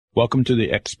Welcome to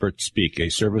the Experts Speak, a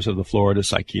service of the Florida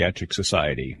Psychiatric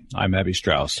Society. I'm Abby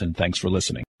Strauss, and thanks for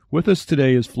listening. With us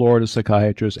today is Florida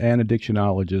psychiatrist and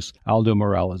addictionologist Aldo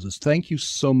Morales. Thank you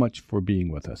so much for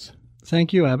being with us.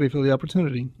 Thank you, Abby, for the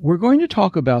opportunity. We're going to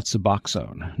talk about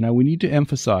Suboxone. Now, we need to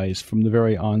emphasize from the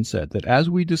very onset that as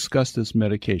we discuss this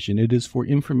medication, it is for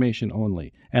information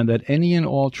only, and that any and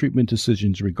all treatment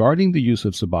decisions regarding the use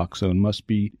of Suboxone must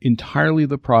be entirely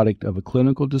the product of a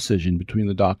clinical decision between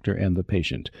the doctor and the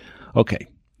patient. Okay,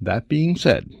 that being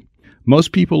said,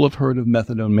 most people have heard of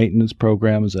methadone maintenance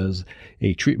programs as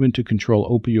a treatment to control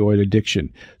opioid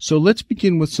addiction. So let's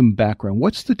begin with some background.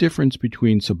 What's the difference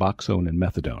between Suboxone and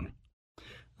methadone?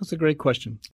 That's a great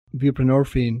question.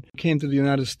 Buprenorphine came to the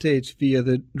United States via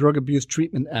the Drug Abuse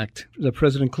Treatment Act that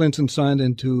President Clinton signed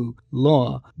into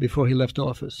law before he left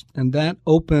office. And that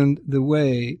opened the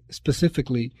way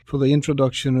specifically for the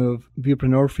introduction of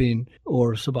buprenorphine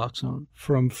or Suboxone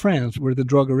from France, where the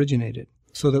drug originated,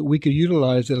 so that we could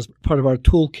utilize it as part of our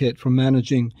toolkit for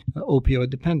managing opioid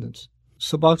dependence.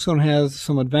 Suboxone has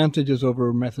some advantages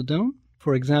over methadone.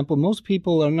 For example, most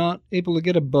people are not able to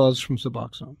get a buzz from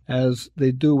Suboxone as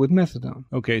they do with methadone.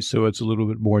 Okay, so it's a little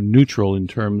bit more neutral in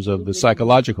terms of the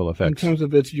psychological effects. In terms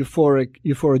of its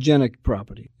euphorogenic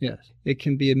property, yes. It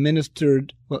can be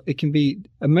administered, it can be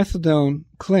a methadone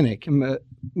clinic.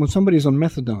 When somebody's on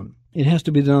methadone, it has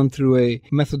to be done through a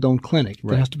methadone clinic.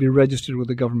 Right. It has to be registered with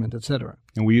the government, etc.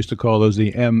 And we used to call those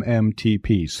the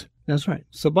MMTPs. That's right.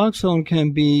 Suboxone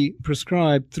can be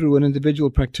prescribed through an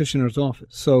individual practitioner's office.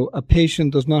 So a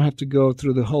patient does not have to go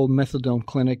through the whole methadone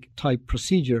clinic type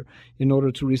procedure in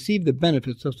order to receive the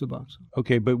benefits of Suboxone.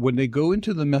 Okay, but when they go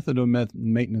into the methadone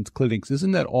maintenance clinics,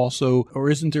 isn't that also,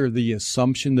 or isn't there the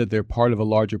assumption that they're part of a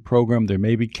larger program? There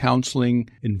may be counseling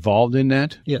involved in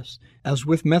that? Yes. As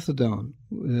with methadone,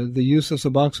 the use of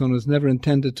Suboxone is never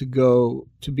intended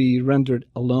to be rendered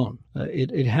alone.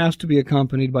 It has to be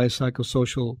accompanied by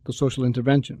social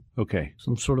intervention. Okay.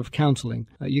 Some sort of counseling.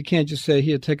 You can't just say,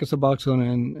 here, take a Suboxone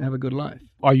and have a good life.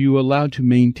 Are you allowed to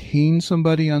maintain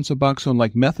somebody on Suboxone?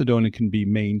 Like methadone, it can be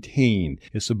maintained.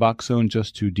 Is Suboxone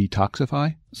just to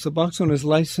detoxify? Suboxone is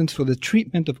licensed for the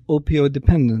treatment of opioid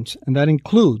dependence, and that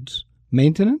includes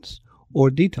maintenance or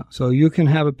detox. So you can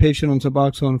have a patient on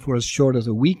Suboxone for as short as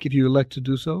a week if you elect to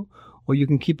do so, or you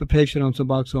can keep a patient on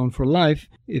Suboxone for life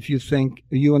if you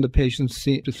and the patient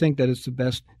think that it's the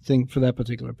best thing for that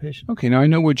particular patient. Okay, now I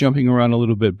know we're jumping around a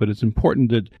little bit, but it's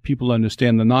important that people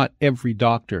understand that not every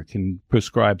doctor can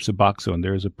prescribe Suboxone.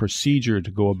 There is a procedure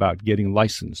to go about getting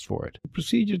licensed for it. The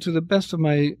procedure, to the best of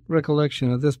my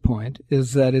recollection at this point,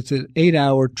 is that it's an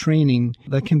 8-hour training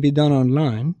that can be done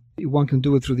online. One can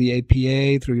do it through the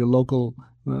APA, through your local,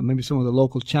 maybe some of the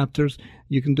local chapters.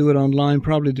 You can do it online,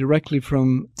 probably directly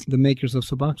from the makers of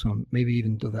Suboxone, maybe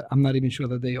even do that. I'm not even sure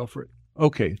that they offer it.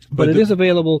 Okay. But it is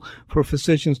available for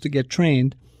physicians to get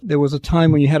trained. There was a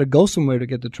time when you had to go somewhere to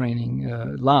get the training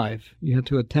live. You had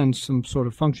to attend some sort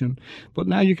of function. But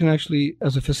now you can actually,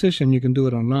 as a physician, you can do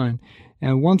it online.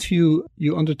 And once you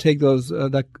undertake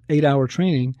that 8-hour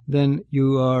training, then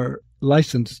you are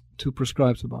licensed to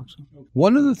prescribe Suboxone.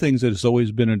 One of the things that has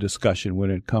always been a discussion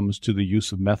when it comes to the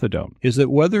use of methadone is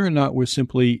that whether or not we're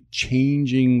simply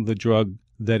changing the drug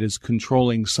that is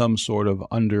controlling some sort of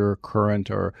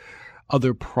undercurrent or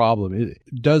other problem.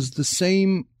 Does the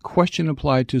same question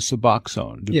apply to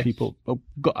Suboxone? Yes.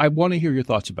 I want to hear your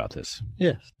thoughts about this.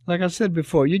 Yes. Like I said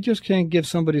before, you just can't give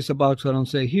somebody Suboxone and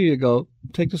say, here you go,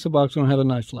 take the Suboxone and have a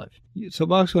nice life.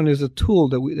 Suboxone is a tool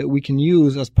that we can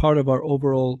use as part of our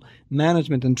overall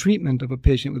management and treatment of a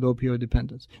patient with opioid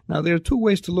dependence. Now, there are two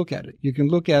ways to look at it. You can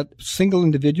look at single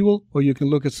individual, or you can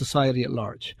look at society at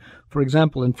large. For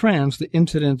example, in France, the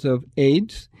incidence of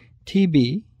AIDS,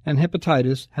 TB, and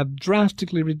hepatitis have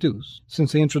drastically reduced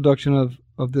since the introduction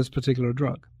of this particular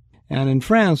drug. And in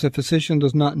France, a physician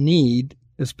does not need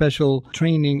a special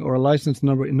training or a license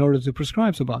number in order to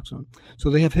prescribe Suboxone. So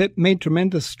they have made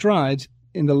tremendous strides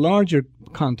in the larger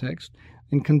context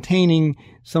in containing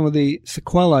some of the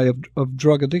sequelae of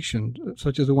drug addiction,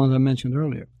 such as the ones I mentioned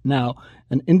earlier. Now,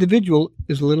 an individual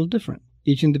is a little different.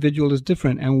 Each individual is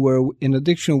different, and where in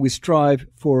addiction we strive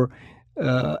for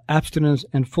abstinence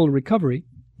and full recovery,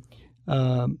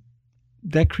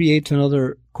 that creates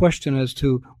another question as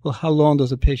to, well, how long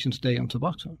does a patient stay on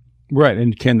Suboxone? Right,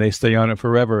 and can they stay on it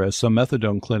forever, as some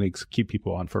methadone clinics keep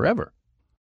people on forever?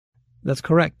 That's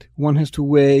correct. One has to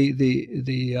weigh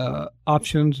the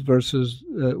options versus,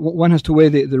 one has to weigh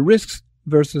the risks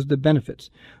versus the benefits.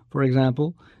 For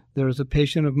example, there is a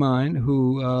patient of mine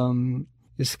who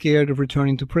is scared of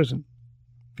returning to prison.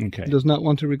 Okay. Does not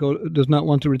want to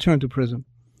return to prison.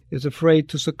 is afraid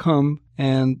to succumb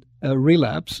and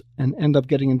relapse and end up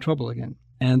getting in trouble again.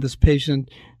 And this patient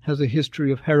has a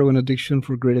history of heroin addiction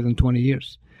for greater than 20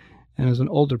 years and is an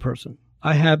older person.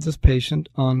 I have this patient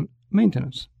on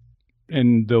maintenance.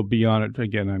 And they'll be on it,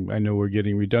 again, I know we're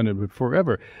getting redundant, but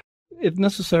forever. If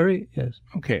necessary, yes.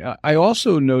 Okay. I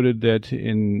also noted that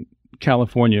in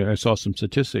California, I saw some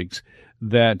statistics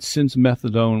that since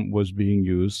methadone was being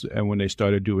used and when they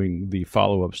started doing the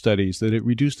follow-up studies, that it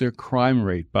reduced their crime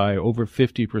rate by over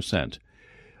 50%.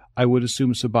 I would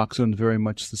assume Suboxone is very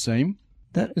much the same?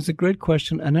 That is a great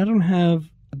question, and I don't have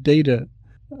data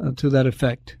to that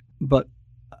effect, but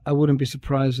I wouldn't be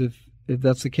surprised if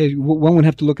that's the case. One would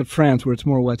have to look at France, where it's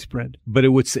more widespread. But it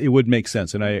would make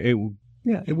sense, and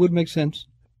it would make sense.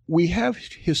 We have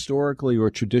historically or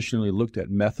traditionally looked at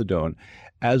methadone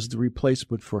as the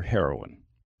replacement for heroin.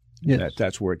 Yes.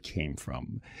 That's where it came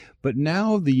from. But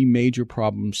now the major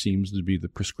problem seems to be the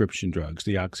prescription drugs,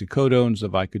 the oxycodones, the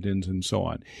Vicodins, and so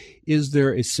on. Is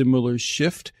there a similar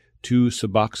shift to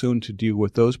Suboxone to deal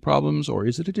with those problems, or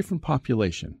is it a different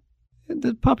population?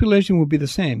 The population will be the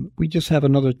same. We just have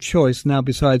another choice now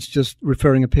besides just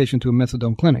referring a patient to a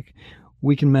methadone clinic.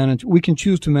 We can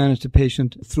choose to manage the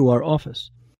patient through our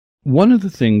office. One of the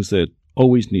things that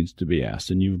always needs to be asked,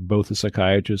 and you're both a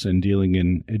psychiatrist and dealing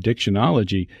in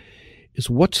addictionology, is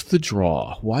what's the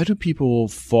draw? Why do people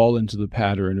fall into the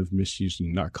pattern of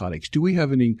misusing narcotics? Do we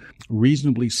have any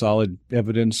reasonably solid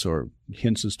evidence or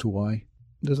hints as to why?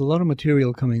 There's a lot of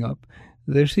material coming up.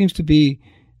 There seems to be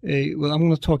I'm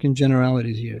going to talk in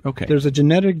generalities here. Okay. There's a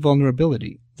genetic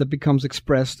vulnerability that becomes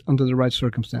expressed under the right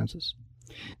circumstances.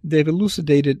 They've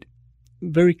elucidated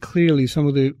very clearly some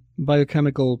of the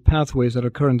biochemical pathways that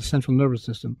occur in the central nervous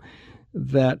system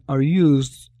that are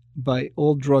used by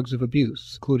all drugs of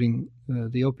abuse, including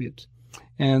the opiates.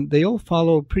 And they all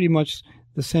follow pretty much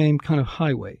the same kind of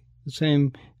highway, the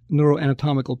same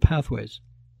neuroanatomical pathways.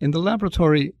 In the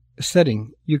laboratory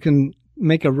setting, you can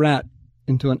make a rat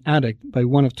into an addict by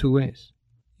one of two ways.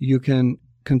 You can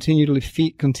continually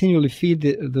feed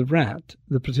the rat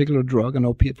the particular drug, an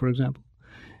opiate, for example,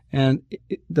 and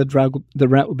the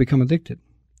rat will become addicted.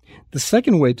 The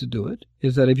second way to do it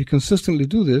is that if you consistently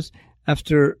do this,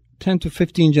 after 10 to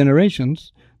 15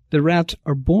 generations, the rats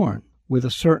are born with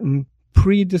a certain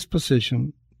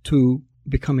predisposition to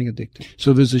becoming addicted.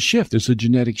 So there's a shift. There's a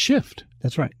genetic shift.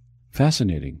 That's right.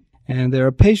 Fascinating. And there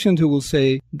are patients who will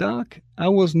say, Doc, I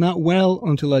was not well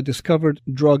until I discovered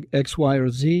drug X, Y, or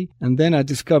Z, and then I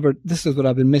discovered this is what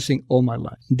I've been missing all my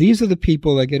life. These are the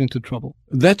people that get into trouble.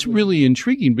 That's really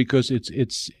intriguing because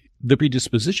it's the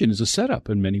predisposition is a setup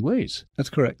in many ways. That's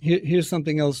correct. Here's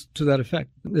something else to that effect.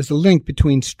 There's a link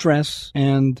between stress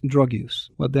and drug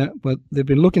use. What they've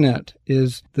been looking at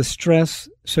is the stress,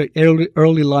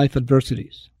 early life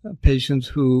adversities. Patients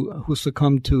who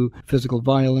succumb to physical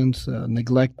violence,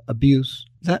 neglect, abuse.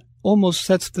 That almost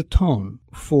sets the tone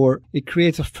it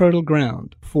creates a fertile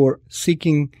ground for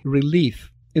seeking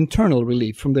relief, internal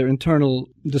relief from their internal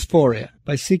dysphoria,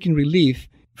 by seeking relief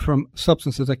from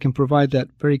substances that can provide that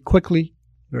very quickly,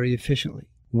 very efficiently.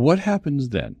 What happens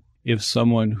then if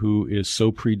someone who is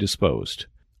so predisposed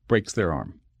breaks their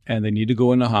arm and they need to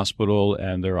go in the hospital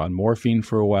and they're on morphine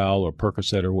for a while or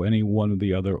Percocet or any one of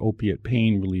the other opiate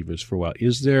pain relievers for a while?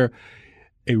 Is there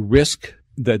a risk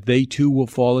that they too will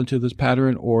fall into this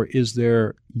pattern, or is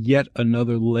there yet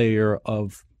another layer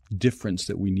of difference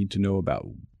that we need to know about?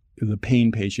 The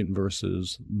pain patient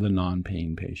versus the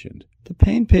non-pain patient? The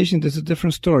pain patient is a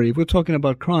different story. If we're talking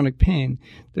about chronic pain,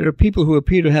 there are people who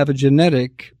appear to have a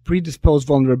genetic predisposed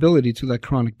vulnerability to that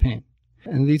chronic pain.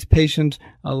 And these patients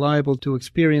are liable to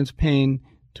experience pain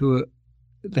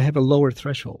they have a lower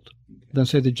threshold than,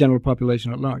 say, the general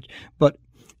population at large. But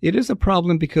it is a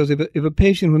problem because if a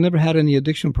patient who never had any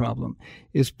addiction problem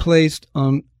is placed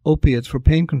on opiates for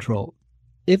pain control,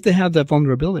 if they have that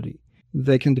vulnerability,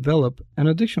 they can develop an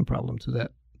addiction problem to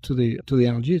the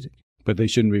analgesic. But they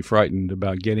shouldn't be frightened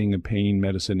about getting a pain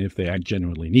medicine if they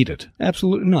genuinely need it.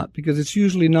 Absolutely not, because it's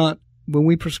usually not, when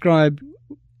we prescribe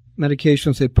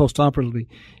medication, say postoperatively,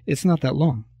 it's not that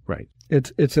long. Right.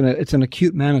 It's an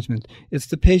acute management. It's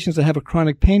the patients that have a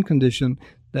chronic pain condition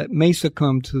that may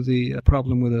succumb to the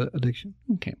problem with addiction.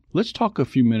 Okay. Let's talk a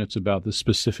few minutes about the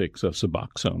specifics of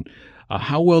Suboxone.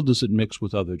 How well does it mix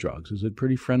with other drugs? Is it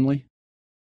pretty friendly?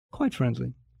 Quite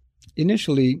friendly.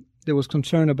 Initially, there was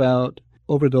concern about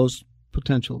overdose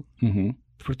potential,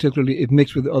 particularly if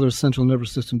mixed with other central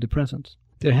nervous system depressants.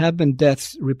 There have been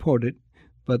deaths reported,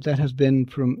 but that has been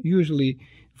usually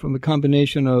from the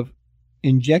combination of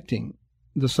injecting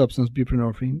the substance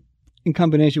buprenorphine in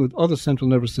combination with other central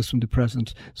nervous system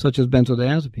depressants, such as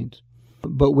benzodiazepines.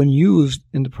 But when used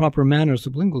in the proper manner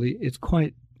sublingually, it's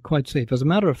quite safe. As a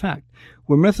matter of fact,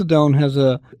 where methadone has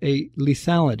a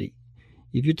lethality,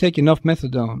 if you take enough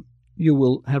methadone, you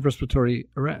will have respiratory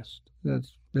arrest.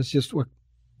 That's just what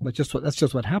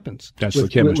happens. That's the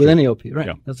chemistry with any opiate, right?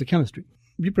 Yeah. That's the chemistry.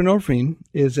 Buprenorphine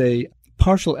is a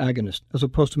partial agonist as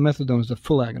opposed to methadone is a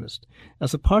full agonist.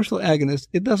 As a partial agonist,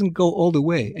 it doesn't go all the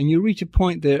way, and you reach a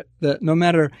point there that no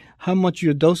matter how much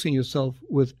you're dosing yourself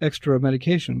with extra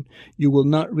medication, you will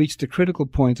not reach the critical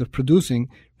point of producing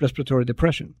respiratory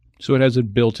depression. So it has a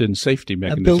built-in safety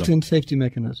mechanism. A built-in safety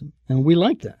mechanism, and we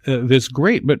like that. That's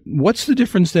great, but what's the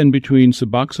difference then between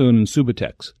Suboxone and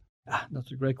Subutex?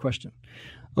 That's a great question.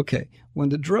 Okay, when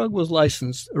the drug was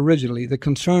licensed originally, the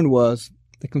concern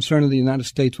of the United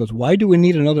States was, why do we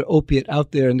need another opiate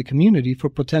out there in the community for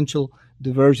potential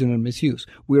diversion and misuse?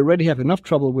 We already have enough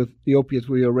trouble with the opiates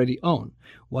we already own.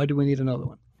 Why do we need another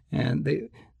one? And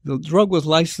the drug was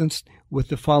licensed with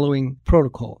the following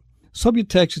protocol.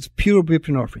 Subutex is pure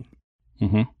buprenorphine.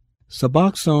 Mm-hmm.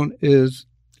 Suboxone is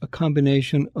a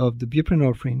combination of the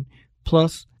buprenorphine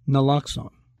plus naloxone.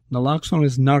 Naloxone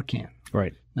is Narcan.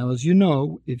 Right. Now, as you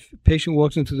know, if a patient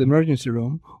walks into the emergency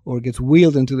room or gets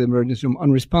wheeled into the emergency room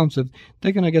unresponsive,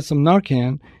 they're going to get some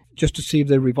Narcan just to see if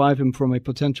they revive him from a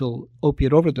potential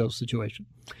opiate overdose situation.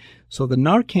 So the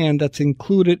Narcan that's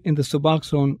included in the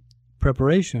Suboxone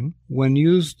preparation, when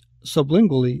used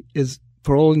sublingually, is,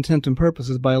 for all intents and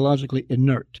purposes, biologically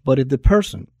inert. But if the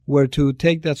person were to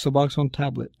take that Suboxone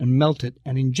tablet and melt it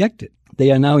and inject it, they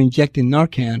are now injecting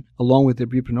Narcan along with their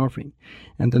buprenorphine.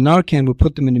 And the Narcan will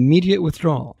put them in immediate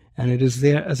withdrawal, and it is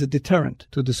there as a deterrent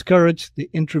to discourage the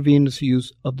intravenous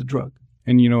use of the drug.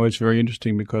 And, it's very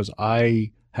interesting because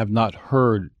I have not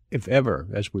heard, if ever,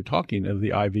 as we're talking, of the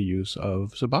IV use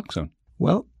of Suboxone.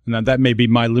 Well, now, that may be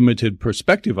my limited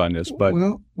perspective on this, but...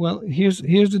 Well, here's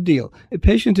the deal. A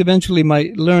patient eventually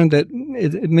might learn that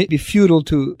it may be futile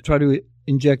to try to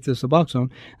inject the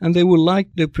Suboxone, and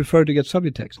they prefer to get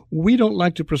Subutex. We don't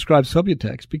like to prescribe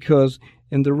Subutex because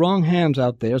in the wrong hands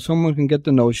out there, someone can get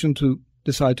the notion to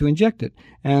decide to inject it,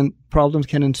 and problems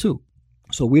can ensue.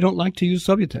 So we don't like to use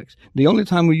Subutex. The only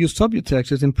time we use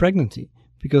Subutex is in pregnancy,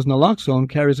 because naloxone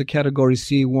carries a Category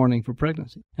C warning for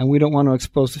pregnancy. And we don't want to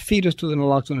expose the fetus to the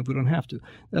naloxone if we don't have to.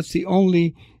 That's the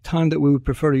only time that we would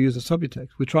prefer to use a Subutex.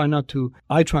 I try not to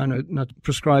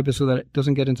prescribe it so that it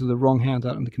doesn't get into the wrong hands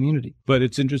out in the community. But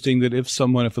it's interesting that if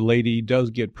a lady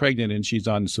does get pregnant and she's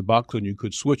on Suboxone, you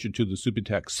could switch her to the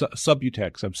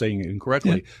Subutex, I'm saying it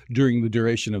incorrectly, during the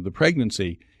duration of the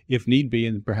pregnancy, if need be,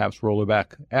 and perhaps roll her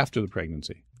back after the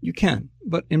pregnancy. You can,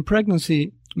 but in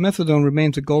pregnancy, methadone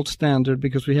remains a gold standard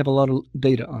because we have a lot of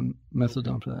data on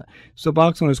methadone for that.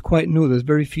 Suboxone is quite new. There's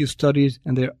very few studies,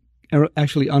 and they're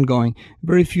actually ongoing.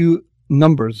 Very few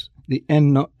numbers. The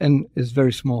N is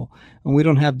very small, and we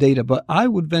don't have data. But I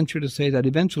would venture to say that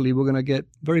eventually we're going to get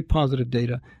very positive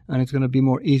data, and it's going to be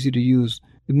more easy to use.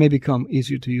 It may become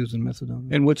easier to use than methadone.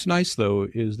 And what's nice, though,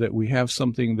 is that we have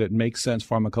something that makes sense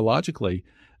pharmacologically,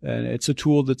 and it's a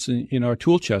tool that's in our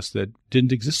tool chest that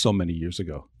didn't exist so many years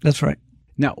ago. That's right.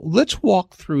 Now, let's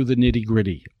walk through the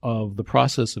nitty-gritty of the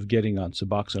process of getting on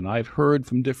Suboxone. I've heard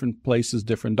from different places,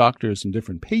 different doctors, and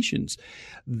different patients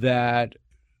that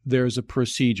there's a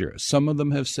procedure. Some of them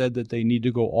have said that they need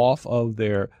to go off of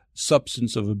their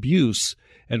substance of abuse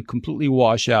and completely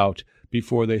wash out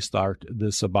before they start the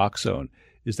Suboxone.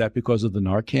 Is that because of the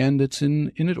Narcan that's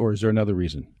in it, or is there another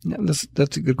reason? Yeah,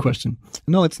 that's a good question.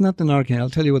 No, it's not the Narcan.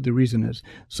 I'll tell you what the reason is.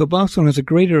 Suboxone has a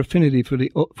greater affinity for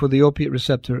the opiate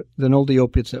receptor than all the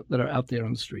opiates that are out there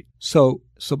on the street. So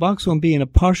Suboxone being a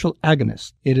partial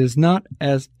agonist, it is not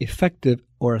as effective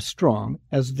or as strong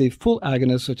as the full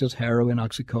agonists such as heroin,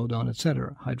 oxycodone,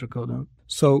 etc., hydrocodone.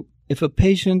 So if a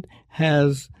patient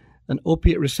has an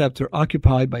opiate receptor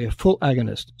occupied by a full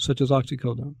agonist such as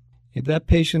oxycodone, if that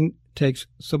patient takes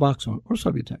Suboxone or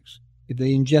Subutex, if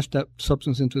they ingest that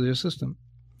substance into their system,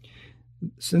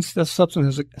 since Suboxone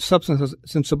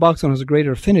has a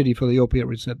greater affinity for the opiate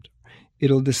receptor,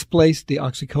 it'll displace the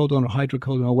oxycodone or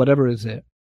hydrocodone or whatever is there,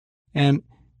 and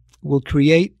will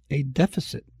create a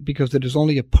deficit because it is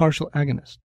only a partial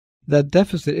agonist. That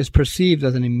deficit is perceived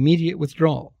as an immediate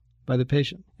withdrawal by the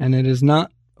patient, and it is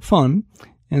not fun.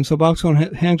 And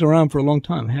Suboxone hangs around for a long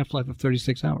time, a half-life of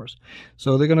 36 hours.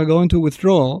 So they're going to go into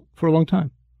withdrawal for a long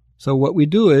time. So what we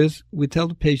do is we tell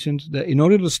the patients that in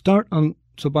order to start on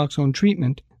Suboxone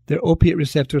treatment, their opiate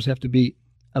receptors have to be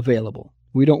available.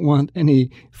 We don't want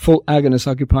any full agonists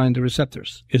occupying the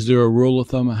receptors. Is there a rule of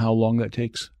thumb of how long that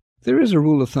takes? There is a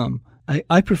rule of thumb.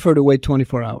 I prefer to wait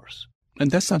 24 hours.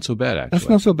 And that's not so bad, actually. That's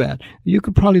not so bad. You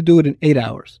could probably do it in 8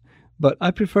 hours. But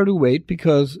I prefer to wait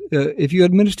because if you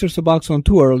administer Suboxone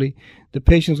too early, the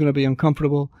patient's going to be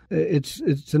uncomfortable. It's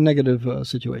a negative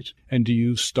situation. And do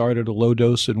you start at a low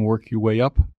dose and work your way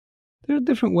up? There are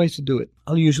different ways to do it.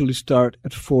 I'll usually start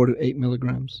at 4 to 8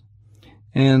 milligrams.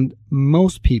 And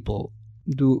most people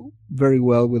do very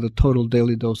well with a total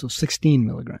daily dose of 16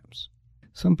 milligrams.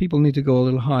 Some people need to go a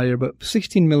little higher, but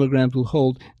 16 milligrams will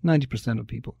hold 90% of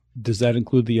people. Does that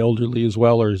include the elderly as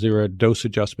well, or is there a dose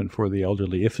adjustment for the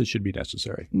elderly if it should be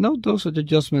necessary? No dosage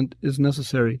adjustment is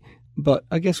necessary, but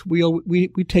I guess we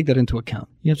take that into account.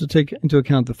 You have to take into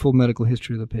account the full medical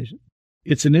history of the patient.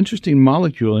 It's an interesting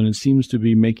molecule, and it seems to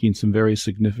be making some very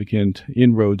significant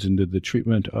inroads into the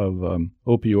treatment of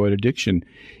opioid addiction.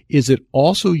 Is it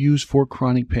also used for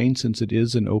chronic pain since it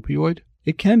is an opioid?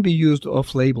 It can be used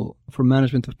off-label for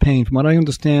management of pain. From what I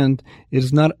understand, it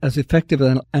is not as effective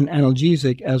an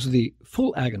analgesic as the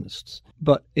full agonists,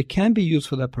 but it can be used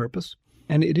for that purpose,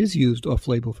 and it is used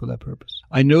off-label for that purpose.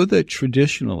 I know that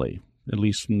traditionally, at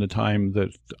least from the time that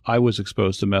I was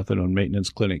exposed to methadone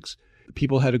maintenance clinics,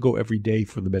 people had to go every day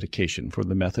for the medication, for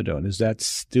the methadone. Is that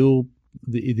still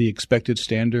the expected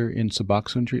standard in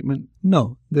Suboxone treatment?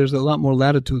 No, there's a lot more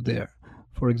latitude there.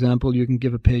 For example, you can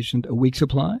give a patient a week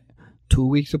supply,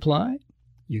 2-week supply.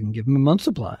 You can give them a month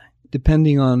supply,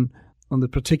 depending on the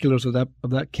particulars of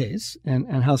that case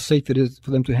and how safe it is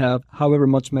for them to have however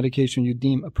much medication you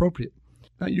deem appropriate.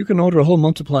 Now, you can order a whole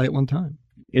month supply at one time.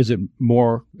 Is it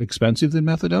more expensive than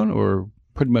methadone or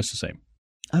pretty much the same?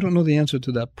 I don't know the answer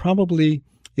to that. Probably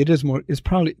it's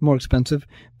probably more expensive,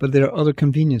 but there are other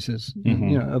conveniences,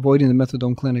 avoiding the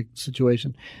methadone clinic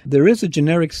situation. There is a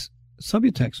generic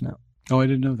Subutex now. Oh, I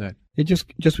didn't know that. It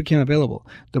just became available.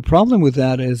 The problem with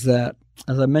that is that,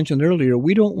 as I mentioned earlier,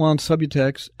 we don't want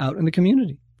Subutex out in the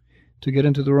community to get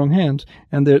into the wrong hands.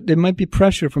 And there might be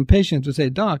pressure from patients to say,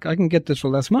 Doc, I can get this for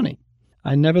less money.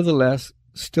 I nevertheless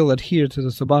still adhere to the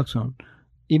Suboxone,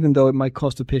 even though it might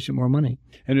cost the patient more money.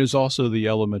 And there's also the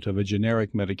element of a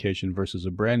generic medication versus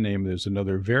a brand name. There's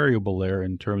another variable there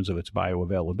in terms of its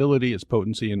bioavailability, its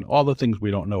potency, and all the things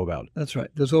we don't know about. That's right.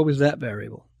 There's always that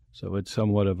variable. So it's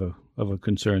somewhat of a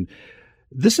concern.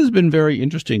 This has been very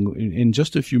interesting. In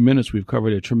just a few minutes, we've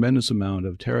covered a tremendous amount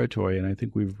of territory, and I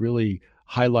think we've really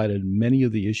highlighted many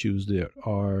of the issues that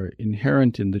are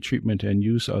inherent in the treatment and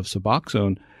use of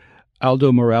Suboxone.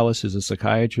 Aldo Morales is a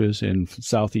psychiatrist in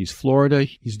Southeast Florida.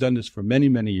 He's done this for many,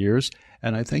 many years,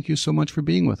 and I thank you so much for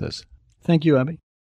being with us. Thank you, Abby.